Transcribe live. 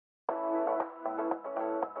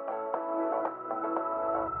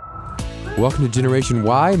Welcome to Generation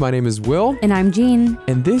Y. My name is Will. And I'm Jean.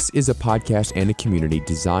 And this is a podcast and a community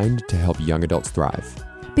designed to help young adults thrive.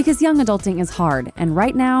 Because young adulting is hard and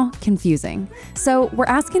right now, confusing. So we're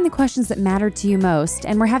asking the questions that matter to you most,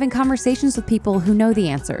 and we're having conversations with people who know the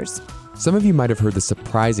answers. Some of you might have heard the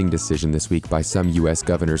surprising decision this week by some U.S.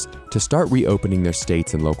 governors to start reopening their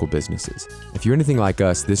states and local businesses. If you're anything like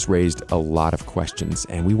us, this raised a lot of questions,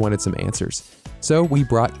 and we wanted some answers. So we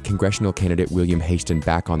brought congressional candidate William Haston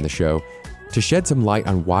back on the show to shed some light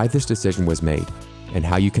on why this decision was made and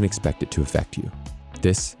how you can expect it to affect you.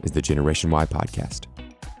 This is the Generation Y podcast.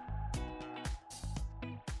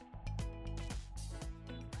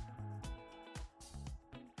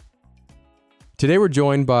 Today we're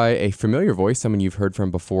joined by a familiar voice, someone you've heard from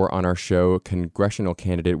before on our show, congressional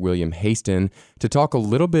candidate William Haston, to talk a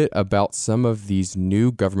little bit about some of these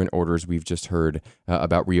new government orders we've just heard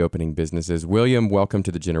about reopening businesses. William, welcome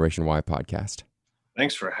to the Generation Y podcast.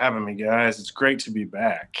 Thanks for having me, guys. It's great to be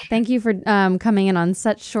back. Thank you for coming in on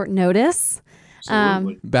such short notice.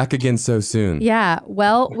 Absolutely. Back again so soon. Yeah.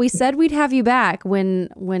 Well, we said we'd have you back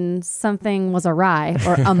when something was awry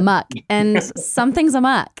or amuck, and something's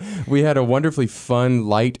amuck. We had a wonderfully fun,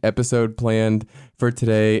 light episode planned for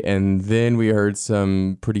today, and then we heard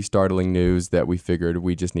some pretty startling news that we figured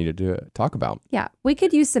we just needed to talk about. Yeah. We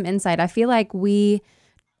could use some insight. I feel like we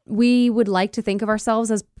would like to think of ourselves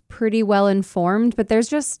as pretty well informed, but there's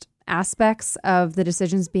just aspects of the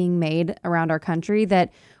decisions being made around our country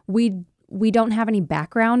that we don't have any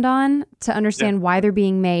background on to understand why they're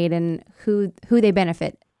being made and who they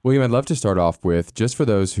benefit. William, I'd love to start off with, just for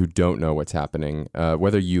those who don't know what's happening,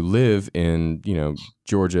 whether you live in,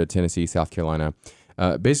 Georgia, Tennessee, South Carolina,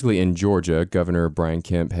 basically in Georgia, Governor Brian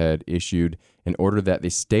Kemp had issued an order that the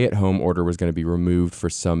stay-at-home order was going to be removed for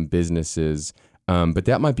some businesses. But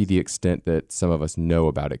that might be the extent that some of us know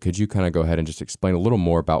about it. Could you kind of go ahead and just explain a little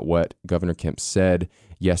more about what Governor Kemp said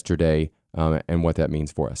yesterday and what that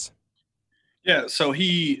means for us? Yeah, so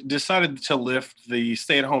he decided to lift the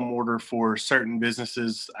stay-at-home order for certain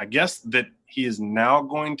businesses, I guess, that he is now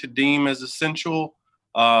going to deem as essential.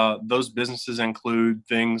 Those businesses include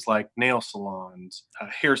things like nail salons,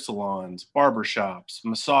 hair salons, barbershops,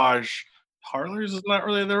 massage parlors is not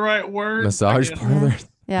really the right word. Massage parlors?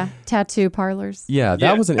 Yeah, tattoo parlors. Yeah,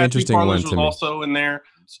 that was an interesting one to was me. Also in there.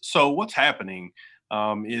 So what's happening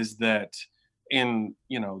is that,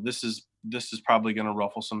 this is probably going to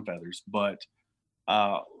ruffle some feathers, but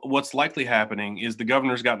what's likely happening is the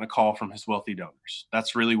governor's gotten a call from his wealthy donors.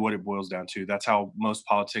 That's really what it boils down to. That's how most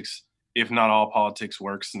politics, if not all politics,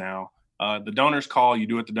 works now. The donors call, you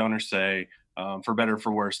do what the donors say, for better or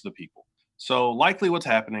for worse, the people. So likely what's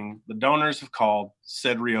happening, the donors have called,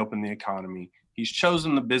 said reopen the economy. He's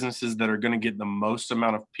chosen the businesses that are going to get the most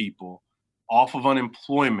amount of people off of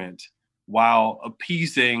unemployment while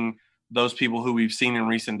appeasing those people who we've seen in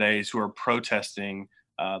recent days who are protesting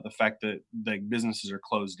the fact that the businesses are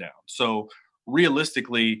closed down. So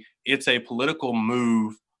realistically, it's a political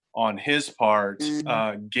move on his part,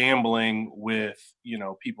 gambling with,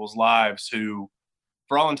 people's lives who,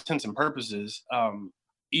 for all intents and purposes,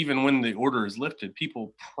 even when the order is lifted,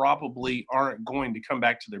 people probably aren't going to come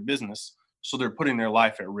back to their business. So they're putting their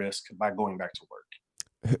life at risk by going back to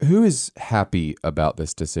work. Who is happy about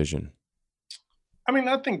this decision? I mean,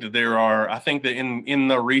 I think that in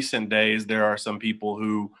the recent days, there are some people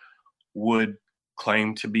who would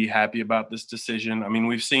claim to be happy about this decision. I mean,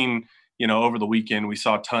 we've seen, over the weekend, we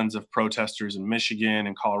saw tons of protesters in Michigan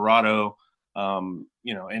and Colorado, and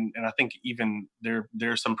I think even there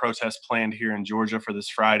are some protests planned here in Georgia for this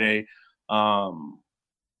Friday. I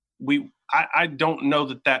don't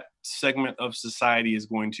know that segment of society is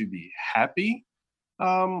going to be happy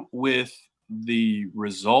with the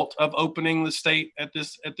result of opening the state at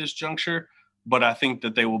this juncture, but I think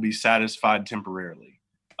that they will be satisfied temporarily.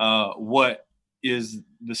 What is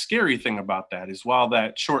the scary thing about that is while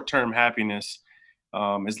that short-term happiness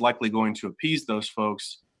is likely going to appease those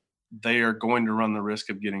folks, they are going to run the risk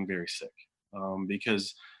of getting very sick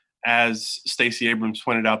because, as Stacey Abrams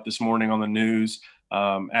pointed out this morning on the news,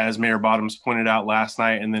 as Mayor Bottoms pointed out last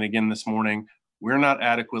night and then again this morning, we're not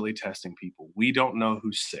adequately testing people. We don't know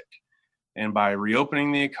who's sick. And by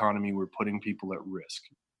reopening the economy, we're putting people at risk.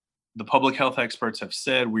 The public health experts have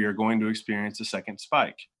said we are going to experience a second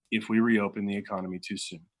spike if we reopen the economy too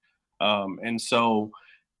soon. And so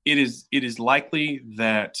it is likely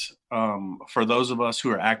that for those of us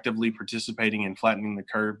who are actively participating in flattening the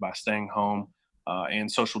curve by staying home and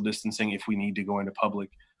social distancing if we need to go into public,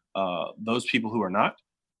 those people who are not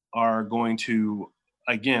are going to,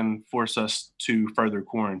 again, force us to further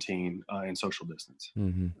quarantine and social distance.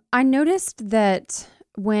 Mm-hmm. I noticed that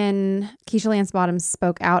when Keisha Lance Bottoms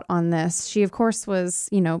spoke out on this, she of course was,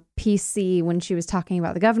 PC when she was talking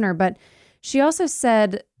about the governor, but she also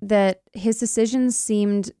said that his decisions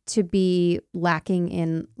seemed to be lacking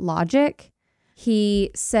in logic. He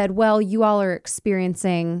said, well, you all are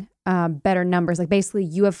experiencing better numbers. Like basically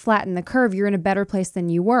you have flattened the curve. You're in a better place than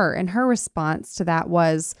you were. And her response to that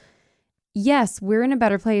was, yes, we're in a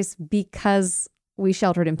better place because we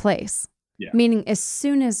sheltered in place. Yeah. Meaning as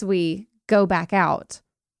soon as we go back out,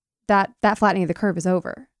 that flattening of the curve is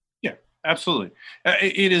over. Yeah, absolutely.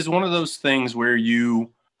 It is one of those things where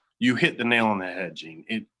you hit the nail on the head, Gene.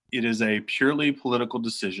 It is a purely political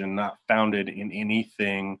decision, not founded in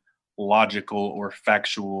anything logical or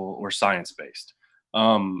factual or science-based.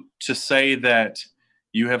 To say that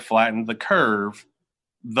you have flattened the curve,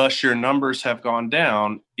 thus your numbers have gone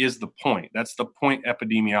down, is the point. That's the point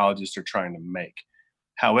epidemiologists are trying to make.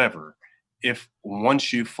 However, if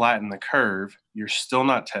once you flatten the curve, you're still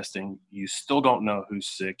not testing, you still don't know who's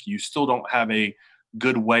sick, you still don't have a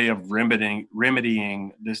good way of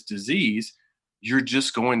remedying this disease, you're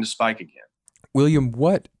just going to spike again. William,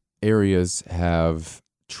 what areas have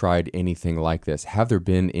tried anything like this? Have there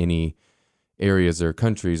been any areas or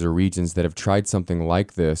countries or regions that have tried something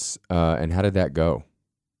like this, and how did that go?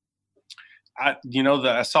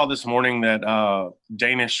 I saw this morning that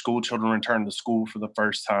Danish school children returned to school for the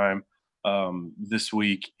first time this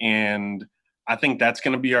week, and I think that's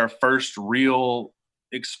going to be our first real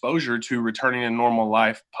exposure to returning to normal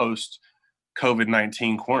life post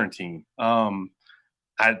COVID-19 quarantine.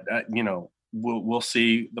 We'll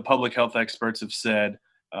see. The public health experts have said.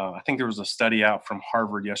 I think there was a study out from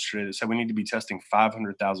Harvard yesterday that said we need to be testing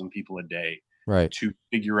 500,000 people a day, right, to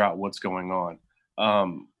figure out what's going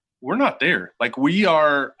on. We're not there. Like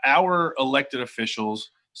our elected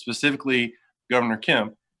officials, specifically Governor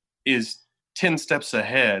Kemp, is 10 steps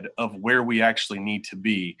ahead of where we actually need to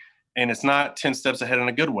be. And it's not 10 steps ahead in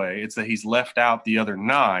a good way. It's that he's left out the other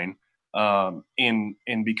 9. And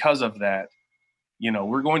because of that,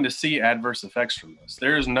 we're going to see adverse effects from this.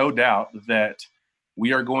 There is no doubt that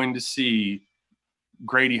we are going to see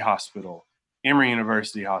Grady Hospital, Emory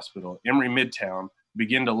University Hospital, Emory Midtown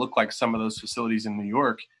begin to look like some of those facilities in New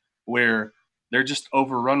York where they're just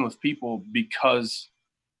overrun with people because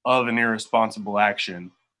of an irresponsible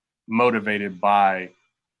action motivated by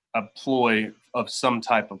a ploy of some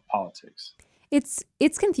type of politics. It's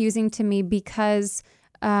confusing to me because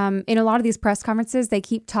in a lot of these press conferences, they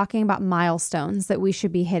keep talking about milestones that we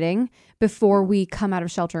should be hitting before we come out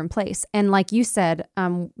of shelter in place. And like you said,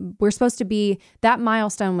 we're supposed to be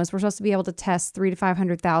able to test 300,000 to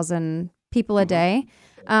 500,000 people a day.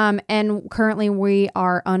 And currently we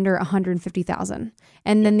are under 150,000.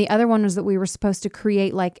 And then the other one was that we were supposed to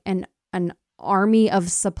create like an army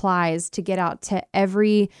of supplies to get out to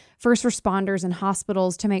every first responders and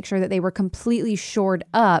hospitals to make sure that they were completely shored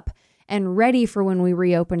up and ready for when we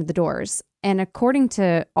reopened the doors. And according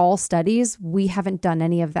to all studies, we haven't done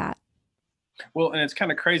any of that. Well, and it's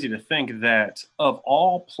kind of crazy to think that of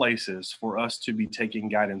all places for us to be taking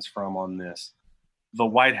guidance from on this, the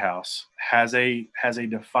White House has a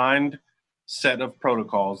defined set of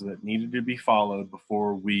protocols that needed to be followed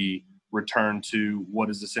before we return to what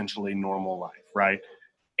is essentially normal life, right?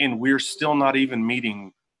 And we're still not even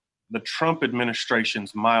meeting the Trump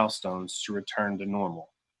administration's milestones to return to normal.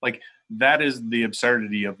 Like, that is the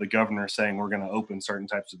absurdity of the governor saying we're going to open certain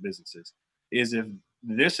types of businesses, is if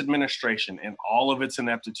this administration and all of its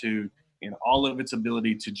ineptitude and all of its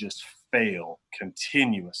ability to just fail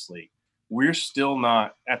continuously, we're still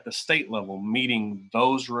not at the state level meeting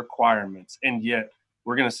those requirements. And yet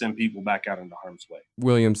we're going to send people back out into harm's way.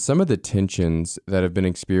 William, some of the tensions that have been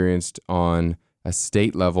experienced on a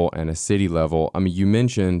state level and a city level, I mean, you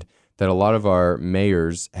mentioned that a lot of our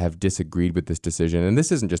mayors have disagreed with this decision. And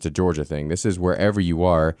this isn't just a Georgia thing. This is wherever you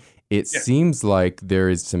are. It seems like there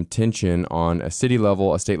is some tension on a city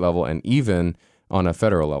level, a state level, and even on a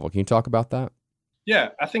federal level. Can you talk about that? Yeah,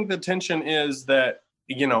 I think the tension is that,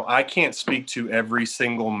 I can't speak to every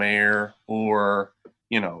single mayor or,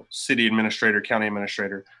 city administrator, county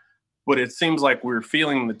administrator, but it seems like we're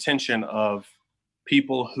feeling the tension of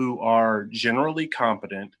people who are generally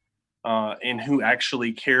competent, and who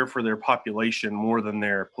actually care for their population more than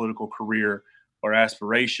their political career or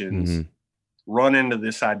aspirations, run into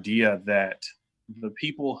this idea that the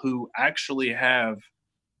people who actually have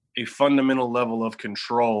a fundamental level of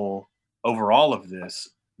control over all of this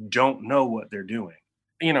don't know what they're doing.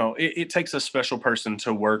 It takes a special person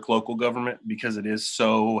to work local government because it is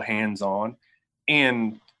so hands-on.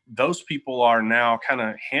 And those people are now kind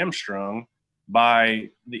of hamstrung by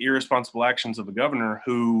the irresponsible actions of the governor,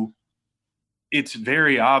 who it's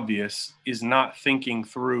very obvious, is not thinking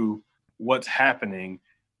through what's happening,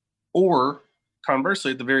 or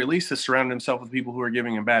conversely, at the very least, has surrounded himself with people who are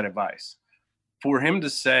giving him bad advice. For him to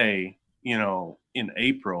say, in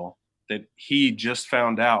April, that he just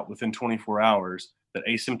found out within 24 hours that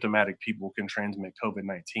asymptomatic people can transmit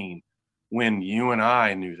COVID-19, when you and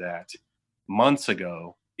I knew that months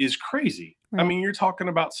ago, is crazy. Right. I mean, you're talking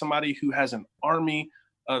about somebody who has an army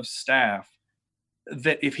of staff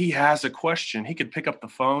that if he has a question, he could pick up the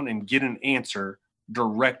phone and get an answer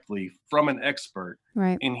directly from an expert.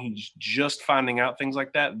 Right. And he's just finding out things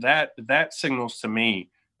like that. That signals to me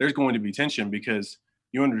there's going to be tension, because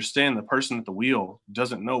you understand the person at the wheel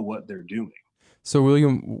doesn't know what they're doing. So,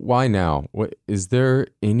 William, why now? What is there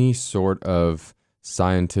any sort of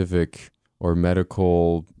scientific or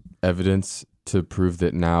medical evidence to prove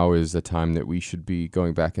that now is a time that we should be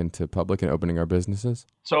going back into public and opening our businesses?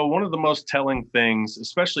 So one of the most telling things,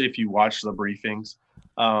 especially if you watch the briefings,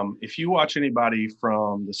 if you watch anybody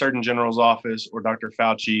from the Surgeon General's office or Dr.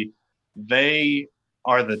 Fauci, they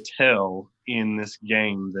are the tell in this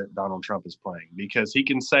game that Donald Trump is playing, because he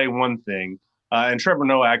can say one thing. And Trevor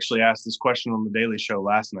Noah actually asked this question on the Daily Show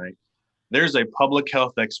last night. There's a public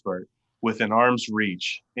health expert within arm's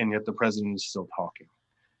reach, and yet the president is still talking.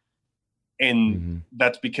 And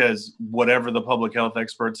that's because whatever the public health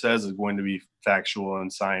expert says is going to be factual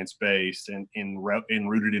and science-based and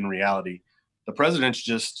rooted in reality. The president's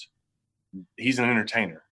he's an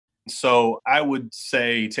entertainer. So I would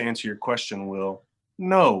say, to answer your question, Will,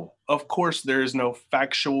 no, of course there is no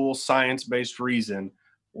factual science-based reason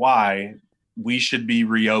why we should be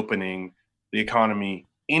reopening the economy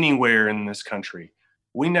anywhere in this country.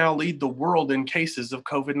 We now lead the world in cases of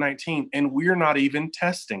COVID-19, and we're not even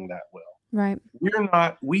testing that well. Right.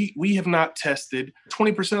 We have not tested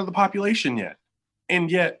 20% of the population yet. And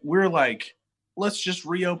yet we're like, let's just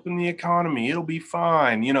reopen the economy. It'll be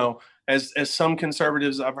fine. As some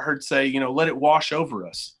conservatives I've heard say, let it wash over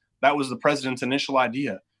us. That was the president's initial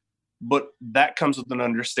idea. But that comes with an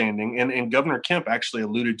understanding. And Governor Kemp actually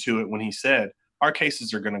alluded to it when he said, our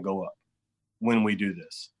cases are going to go up when we do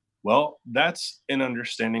this. Well, that's an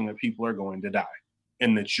understanding that people are going to die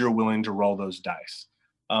and that you're willing to roll those dice.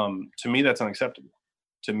 To me, that's unacceptable.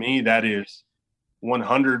 To me, that is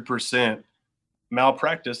 100%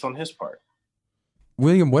 malpractice on his part.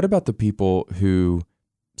 William, what about the people who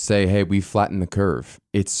say, hey, we flattened the curve.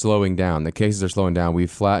 It's slowing down. The cases are slowing down.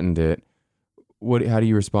 We've flattened it. How do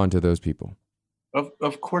you respond to those people?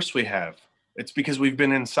 Of course we have. It's because we've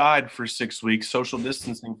been inside for 6 weeks, social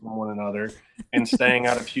distancing from one another and staying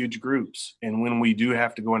out of huge groups. And when we do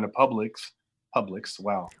have to go into Publix,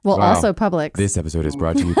 wow. Well, Wow. also Publix. This episode is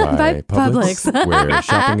brought to you by By Publix, Publix. where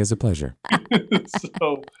shopping is a pleasure.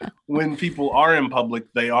 So when people are in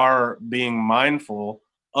public, they are being mindful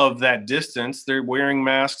of that distance. They're wearing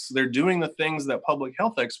masks. They're doing the things that public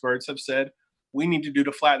health experts have said we need to do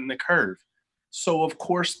to flatten the curve. So of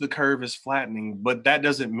course the curve is flattening, but that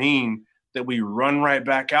doesn't mean that we run right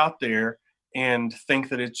back out there and think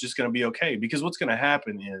that it's just going to be okay. Because what's going to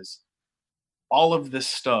happen is all of this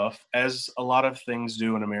stuff, as a lot of things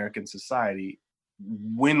do in American society,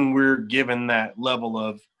 when we're given that level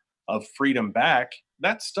of freedom back,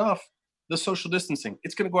 that stuff, the social distancing,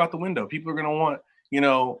 it's going to go out the window. People are going to want,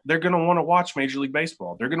 they're going to want to watch Major League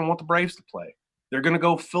Baseball. They're going to want the Braves to play. They're going to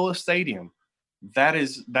go fill a stadium.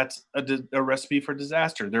 That's a recipe for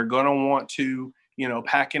disaster. They're going to want to,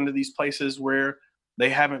 pack into these places where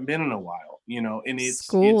they haven't been in a while, and it's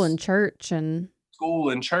school and church.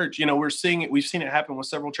 We've seen it happen with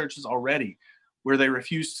several churches already, where they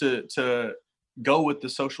refuse to go with the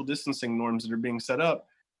social distancing norms that are being set up.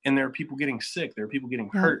 And there are people getting sick. There are people getting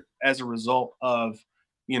hurt as a result of,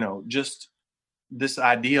 just this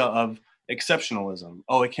idea of exceptionalism.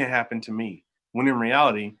 Oh, it can't happen to me. When in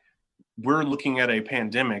reality, we're looking at a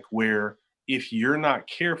pandemic where if you're not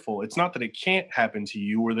careful, it's not that it can't happen to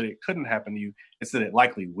you or that it couldn't happen to you. It's that it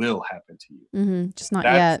likely will happen to you. Mm-hmm. Just not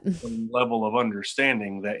That's yet. the level of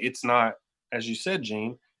understanding that it's not, as you said,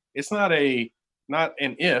 Gene, it's not an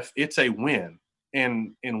if, it's a when.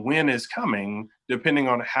 And when is coming, depending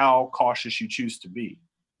on how cautious you choose to be.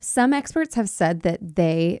 Some experts have said that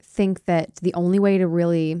they think that the only way to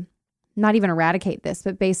really not even eradicate this,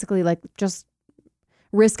 but basically just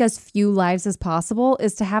risk as few lives as possible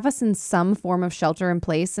is to have us in some form of shelter in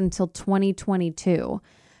place until 2022.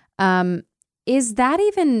 Is that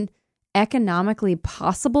even economically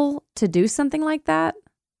possible to do something like that?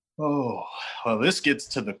 Oh, well, this gets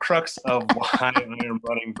to the crux of why I am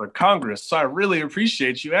running for Congress. So I really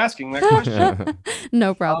appreciate you asking that question.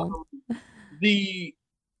 No problem.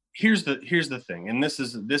 Here's the thing, and this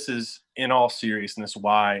is in all seriousness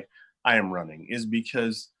why I am running is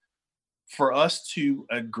because for us to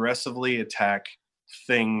aggressively attack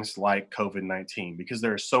things like COVID-19, because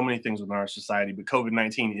there are so many things within our society, but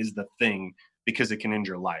COVID-19 is the thing because it can end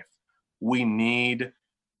your life. We need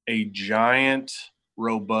a giant,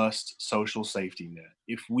 robust social safety net.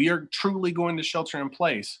 If we are truly going to shelter in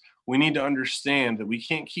place, we need to understand that we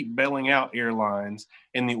can't keep bailing out airlines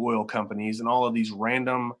and the oil companies and all of these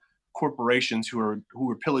random corporations who are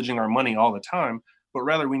pillaging our money all the time, but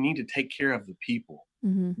rather we need to take care of the people.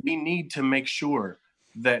 Hmm. We need to make sure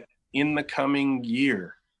that in the coming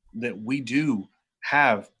year that we do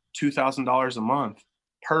have $2,000 a month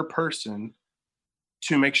per person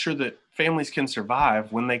to make sure that families can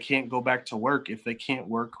survive when they can't go back to work if they can't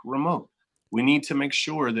work remote. We need to make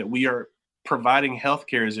sure that we are providing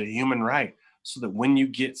healthcare as a human right so that when you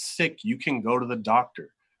get sick, you can go to the doctor.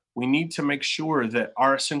 We need to make sure that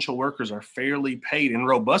our essential workers are fairly paid and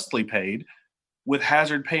robustly paid with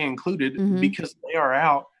hazard pay included Hmm. because they are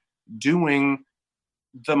out doing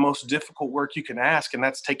the most difficult work you can ask, and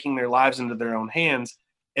that's taking their lives into their own hands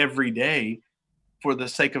every day for the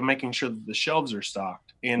sake of making sure that the shelves are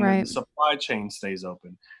stocked and that the Right. supply chain stays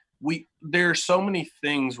open. There are so many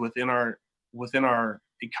things within our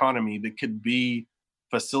economy that could be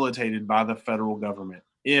facilitated by the federal government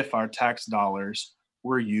if our tax dollars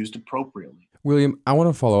were used appropriately. William, I want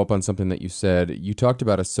to follow up on something that you said. You talked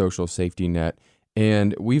about a social safety net,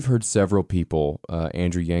 and we've heard several people,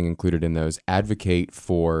 Andrew Yang included in those, advocate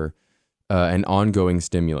for an ongoing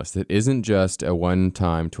stimulus that isn't just a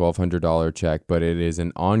one-time $1,200 check, but it is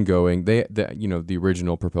an ongoing. The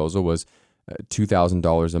original proposal was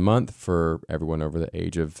 $2,000 a month for everyone over the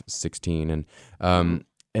age of 16,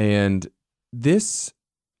 and this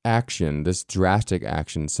action, this drastic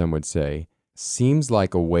action, some would say, seems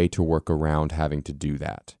like a way to work around having to do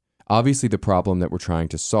that. Obviously, the problem that we're trying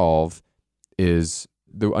to solve is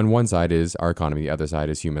on one side is our economy, the other side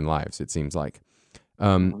is human lives. It seems like.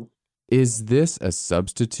 Mhm. Is this a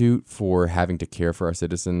substitute for having to care for our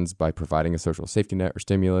citizens by providing a social safety net or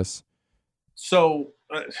stimulus? So,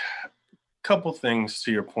 couple things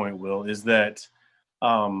to your point, Will, is that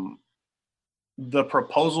um, the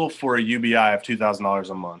proposal for a UBI of $2,000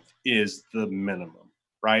 a month is the minimum,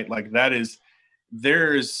 right? Like there's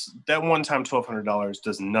that one time $1,200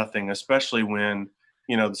 does nothing, especially when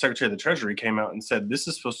the Secretary of the Treasury came out and said this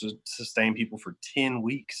is supposed to sustain people for 10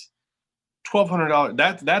 weeks.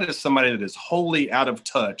 $1,200, that is somebody that is wholly out of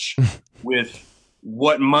touch with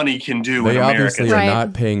what money can do in They America. obviously are Right.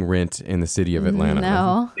 not paying rent in the city of Atlanta.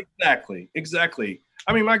 No. Exactly.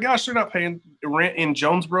 I mean, my gosh, they're not paying rent in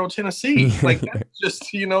Jonesboro, Tennessee. Like that's just,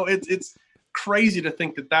 it's crazy to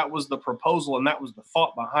think that was the proposal and that was the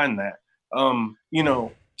thought behind that.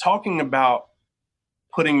 Talking about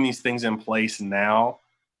putting these things in place now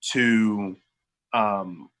to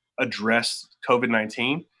address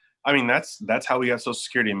COVID-19. I mean, that's how we got Social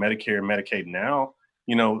Security and Medicare and Medicaid now.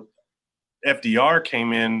 FDR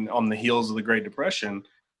came in on the heels of the Great Depression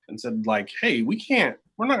and said, like, hey,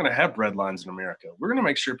 we're not going to have bread lines in America. We're going to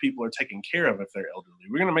make sure people are taken care of if they're elderly.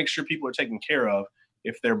 We're going to make sure people are taken care of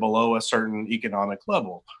if they're below a certain economic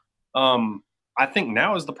level. I think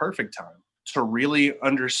now is the perfect time to really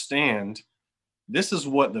understand this is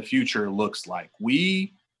what the future looks like.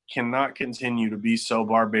 We cannot continue to be so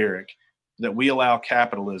barbaric that we allow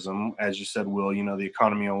capitalism, as you said, Will, the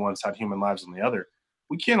economy on one side, human lives on the other.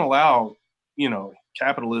 We can't allow,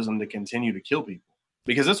 capitalism to continue to kill people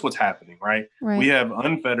because that's what's happening, right? Right. We have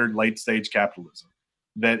unfettered late stage capitalism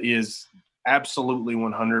that is absolutely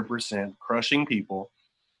 100% crushing people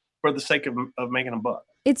for the sake of making a buck.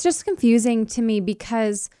 It's just confusing to me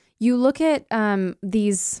because you look at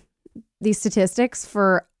these statistics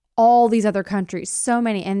for all these other countries, so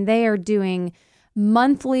many, and they are doing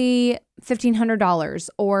monthly $1,500,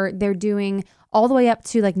 or they're doing all the way up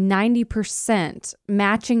to like 90%,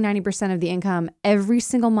 matching 90% of the income every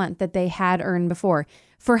single month that they had earned before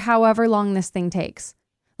for however long this thing takes.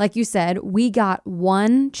 Like you said, we got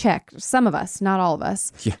one check, some of us, not all of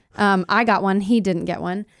us. Yeah. I got one, he didn't get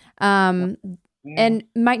one. And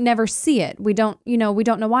might never see it. We don't know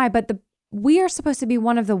why, but we are supposed to be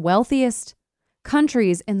one of the wealthiest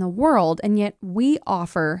countries in the world, and yet we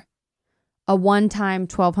offer a one-time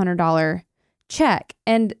 $1,200 check.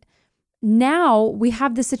 And now we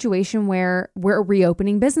have the situation where we're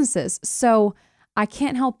reopening businesses. So I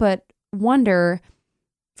can't help but wonder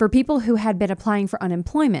for people who had been applying for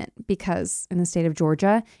unemployment, because in the state of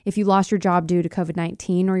Georgia, if you lost your job due to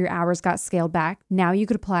COVID-19 or your hours got scaled back, now you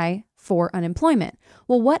could apply for unemployment.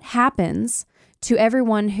 Well, what happens to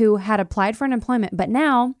everyone who had applied for unemployment, but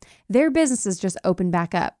now their businesses just opened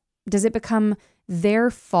back up? Does it become their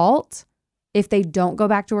fault if they don't go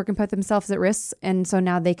back to work and put themselves at risk, and so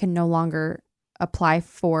now they can no longer apply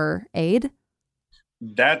for aid?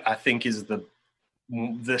 That, I think, is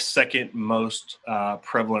the second most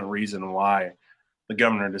prevalent reason why the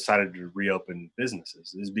governor decided to reopen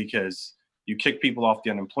businesses, is because you kick people off the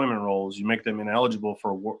unemployment rolls, you make them ineligible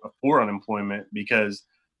for unemployment because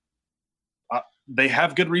they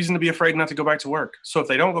have good reason to be afraid not to go back to work. So if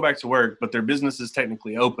they don't go back to work, but their business is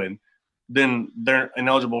technically open, then they're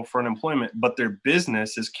ineligible for unemployment, but their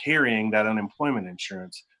business is carrying that unemployment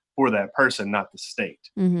insurance for that person, not the state.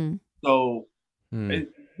 Mm-hmm. So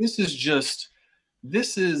this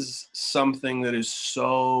is something that is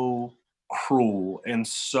so cruel and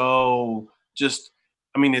so just,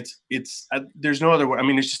 I mean, it's there's no other way. I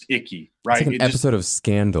mean, it's just icky, right? It's like an episode of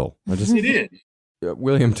Scandal. It is.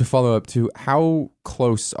 William, to follow up to, how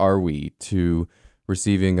close are we to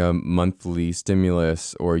receiving a monthly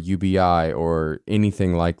stimulus or UBI or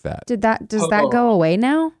anything like that? Does that go away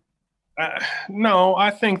now? No,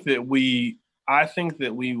 I think that we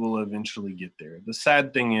will eventually get there. The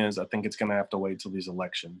sad thing is, I think it's going to have to wait till these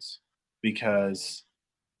elections, because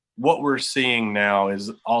what we're seeing now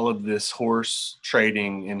is all of this horse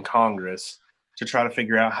trading in Congress to try to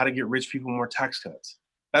figure out how to get rich people more tax cuts.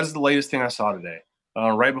 That is the latest thing I saw today.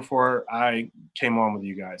 Right before I came on with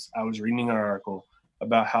you guys, I was reading an article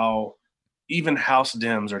about how even House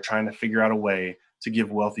Dems are trying to figure out a way to give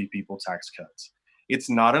wealthy people tax cuts. It's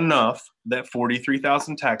not enough that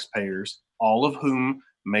 43,000 taxpayers, all of whom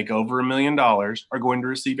make over $1 million, are going to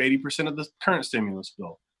receive 80% of the current stimulus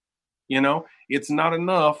bill. You know, it's not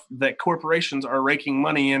enough that corporations are raking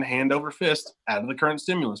money in hand over fist out of the current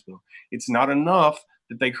stimulus bill. It's not enough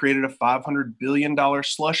that they created a $500 billion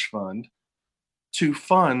slush fund to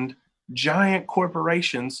fund giant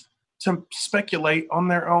corporations to speculate on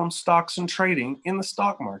their own stocks and trading in the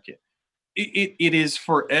stock market. It is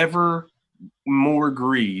forever more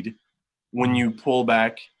greed when you pull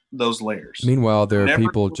back those layers. Meanwhile, there are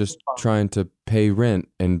people just trying to pay rent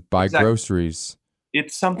and buy groceries.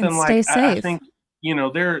 It's something and like, stay safe. I think, you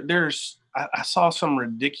know, I saw some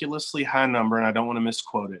ridiculously high number, and I don't want to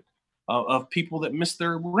misquote it, of people that missed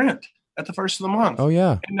their rent at the first of the month. Oh,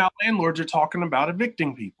 yeah. And now landlords are talking about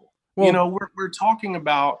evicting people. Well, you know, we're talking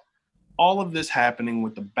about all of this happening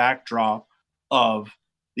with the backdrop of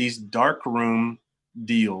these dark room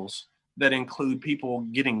deals that include people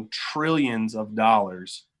getting trillions of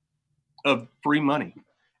dollars of free money.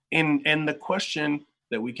 And the question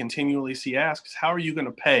that we continually see asked is, how are you going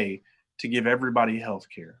to pay to give everybody health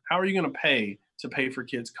care? How are you going to pay for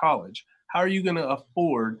kids' college? How are you going to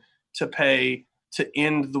afford to pay to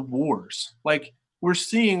end the wars? Like, we're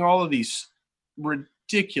seeing all of these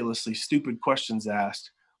ridiculously stupid questions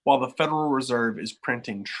asked while the Federal Reserve is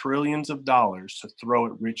printing trillions of dollars to throw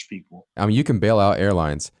at rich people. I mean, you can bail out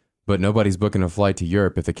airlines, but nobody's booking a flight to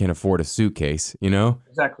Europe if they can't afford a suitcase, you know?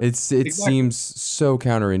 Exactly. It seems so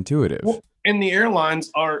counterintuitive. Well, and the airlines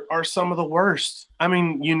are some of the worst. I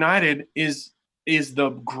mean, United is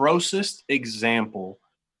the grossest example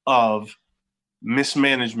of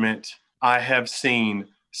mismanagement I have seen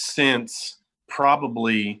since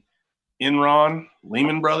probably Enron,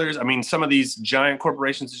 Lehman Brothers. I mean, some of these giant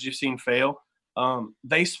corporations that you've seen fail,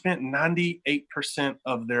 they spent 98%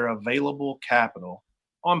 of their available capital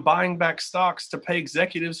on buying back stocks to pay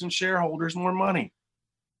executives and shareholders more money.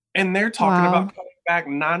 And they're talking about cutting back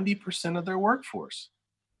 90% of their workforce.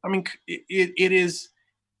 I mean, it is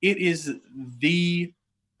the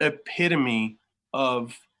epitome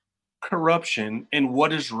of corruption and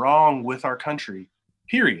what is wrong with our country,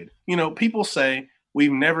 period. You know, people say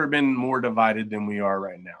we've never been more divided than we are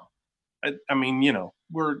right now. I mean, you know,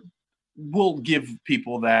 we'll give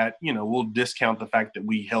people that, you know, we'll discount the fact that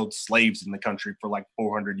we held slaves in the country for like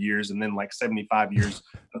 400 years and then like 75 years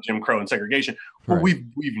of Jim Crow and segregation. Well, Right.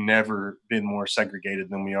 we've never been more segregated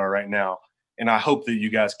than we are right now. And I hope that you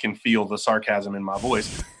guys can feel the sarcasm in my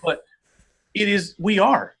voice, but we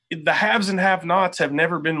are. The haves and have-nots have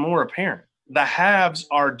never been more apparent. The haves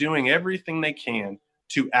are doing everything they can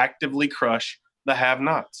to actively crush the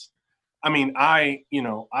have-nots. I mean, I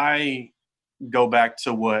go back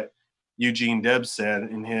to what Eugene Debs said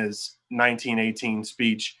in his 1918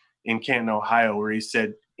 speech in Canton, Ohio, where he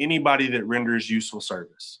said, anybody that renders useful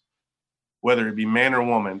service, whether it be man or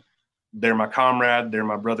woman, they're my comrade, they're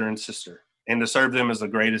my brother and sister, and to serve them is the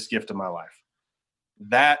greatest gift of my life.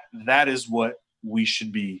 That is what we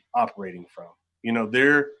should be operating from. You know,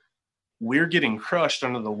 we're getting crushed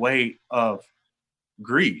under the weight of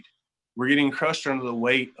greed. We're getting crushed under the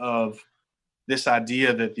weight of this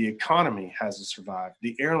idea that the economy has to survive,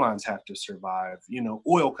 the airlines have to survive, you know,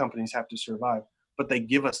 oil companies have to survive, but they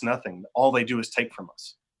give us nothing. All they do is take from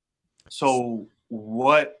us. So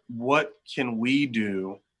what can we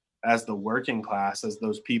do as the working class, as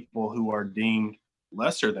those people who are deemed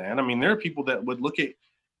lesser than? I mean, there are people that would look at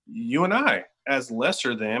you and I as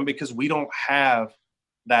lesser than because we don't have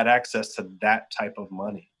that access to that type of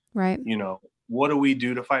money. Right. You know, what do we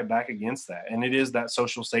do to fight back against that? And it is that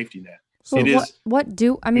social safety net. Well, It is what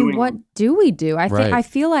do we do? Right. I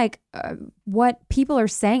feel like what people are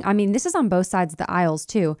saying. I mean, this is on both sides of the aisles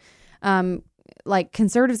too. Like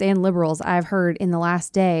conservatives and liberals, I've heard in the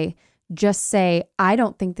last day just say, "I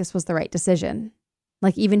don't think this was the right decision."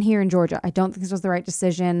 Like even here in Georgia, I don't think this was the right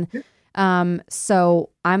decision. So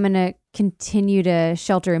I'm gonna continue to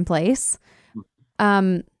shelter in place.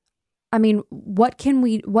 I mean, what can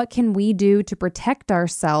we do to protect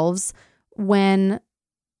ourselves when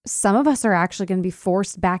some of us are actually going to be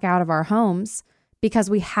forced back out of our homes because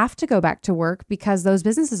we have to go back to work because those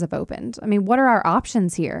businesses have opened? I mean, what are our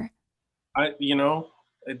options here? I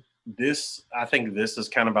think this is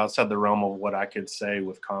kind of outside the realm of what I could say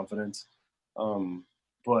with confidence.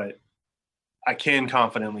 But I can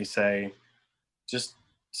confidently say just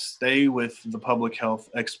stay with the public health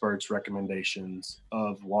experts' recommendations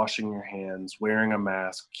of washing your hands, wearing a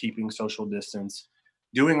mask, keeping social distance,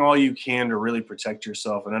 doing all you can to really protect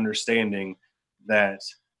yourself, and understanding that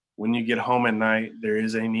when you get home at night, there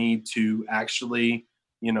is a need to actually,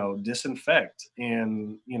 disinfect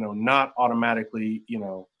and, not automatically,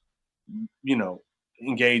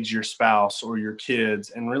 engage your spouse or your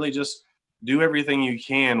kids, and really just do everything you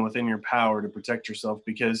can within your power to protect yourself,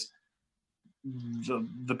 because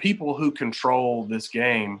the people who control this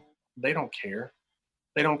game, they don't care.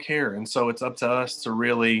 And so it's up to us to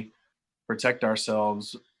really protect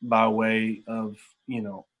ourselves by way of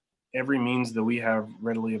every means that we have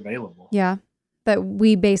readily available. Yeah, that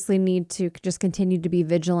we basically need to just continue to be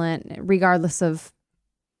vigilant regardless of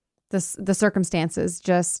the circumstances.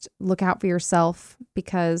 Just look out for yourself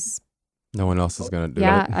because No one else is going to do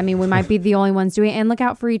yeah, it. I mean, we might be the only ones doing it, and look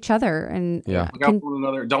out for each other. And Yeah. Look out for one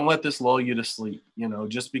another. Don't let this lull you to sleep.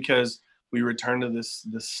 Just because we return to this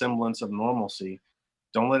semblance of normalcy,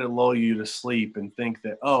 don't let it lull you to sleep and think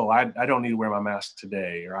that, oh, I don't need to wear my mask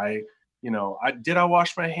today, or I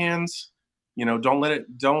wash my hands. Don't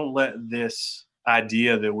let this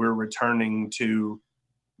idea that we're returning to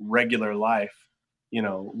regular life,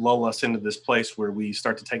 lull us into this place where we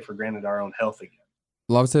start to take for granted our own health again.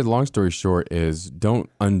 Well, I would say the long story short is don't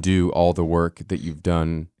undo all the work that you've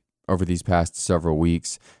done over these past several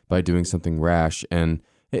weeks by doing something rash. And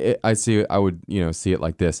I would see it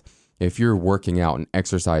like this. If you're working out and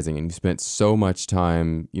exercising and you spent so much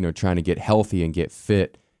time, trying to get healthy and get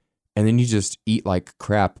fit, and then you just eat like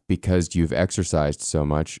crap because you've exercised so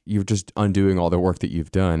much, you're just undoing all the work that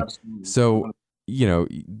you've done. Absolutely. So,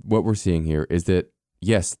 what we're seeing here is that,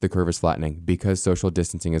 yes, the curve is flattening because social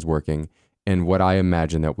distancing is working. And what I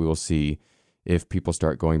imagine that we will see if people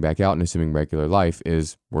start going back out and assuming regular life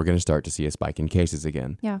is we're going to start to see a spike in cases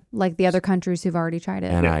again. yeah, like the other countries who've already tried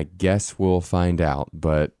it. And I guess we'll find out,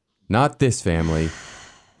 but not this family.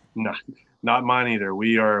 No, not mine either.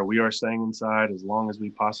 We are staying inside as long as we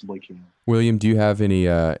possibly can. William, do you have any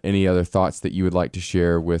other thoughts that you would like to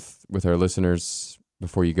share with our listeners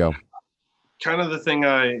before you go? Kind of the thing,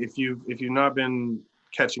 if you've not been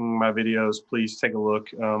catching my videos, please take a look.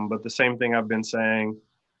 But the same thing I've been saying,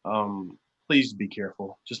 please be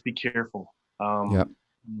careful. Just be careful. Yep.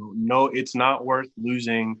 No, it's not worth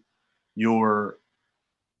losing your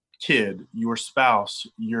kid, your spouse,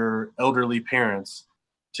 your elderly parents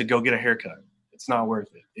to go get a haircut. It's not worth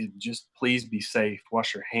it. Just please be safe.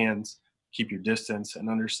 Wash your hands, keep your distance, and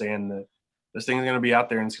understand that this thing is going to be out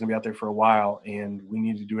there, and it's going to be out there for a while, and we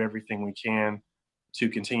need to do everything we can to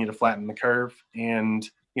continue to flatten the curve. And,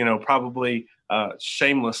 probably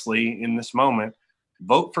shamelessly in this moment,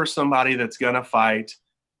 vote for somebody that's going to fight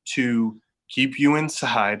to keep you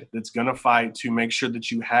inside, that's going to fight to make sure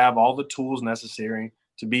that you have all the tools necessary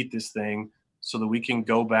to beat this thing so that we can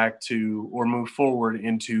go back to or move forward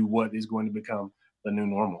into what is going to become the new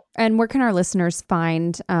normal. And where can our listeners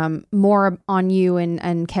find more on you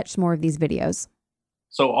and catch more of these videos?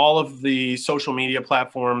 So all of the social media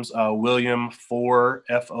platforms, William 4,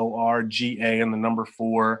 FORGA, and the number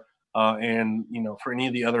 4. And, for any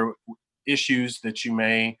of the other issues that you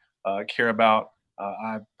may care about,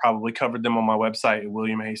 I probably covered them on my website at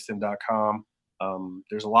williamhaston.com.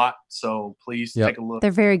 There's a lot, so please take a look.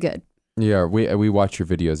 They're very good. Yeah, we watch your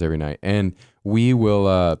videos every night, and we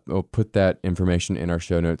will we'll put that information in our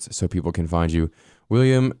show notes so people can find you.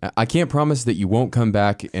 William, I can't promise that you won't come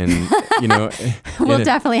back, and we'll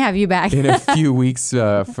definitely have you back in a few weeks.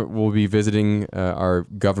 We'll be visiting our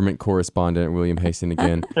government correspondent, William Haston,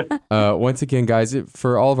 again. Once again, guys,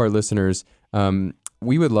 for all of our listeners,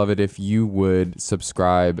 we would love it if you would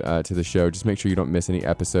subscribe to the show. Just make sure you don't miss any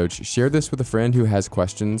episodes. Share this with a friend who has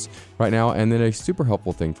questions right now. And then a super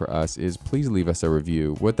helpful thing for us is please leave us a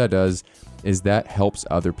review. What that does is that helps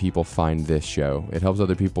other people find this show. It helps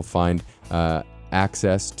other people find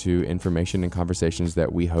access to information and conversations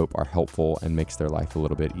that we hope are helpful and makes their life a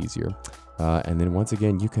little bit easier. And then once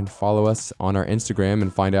again, you can follow us on our Instagram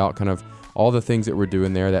and find out kind of all the things that we're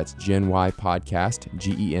doing there. That's Gen Y Podcast,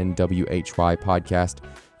 GENWHY Podcast.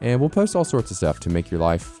 And we'll post all sorts of stuff to make your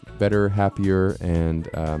life better, happier, and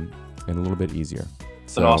a little bit easier.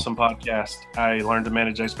 It's an awesome podcast. I learned to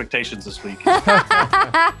manage expectations this week.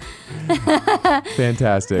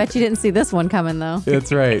 Fantastic. Bet you didn't see this one coming, though.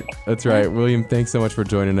 That's right. That's right. William, thanks so much for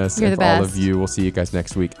joining us. You're the best. All of you, we'll see you guys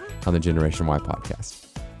next week on the Generation Y Podcast.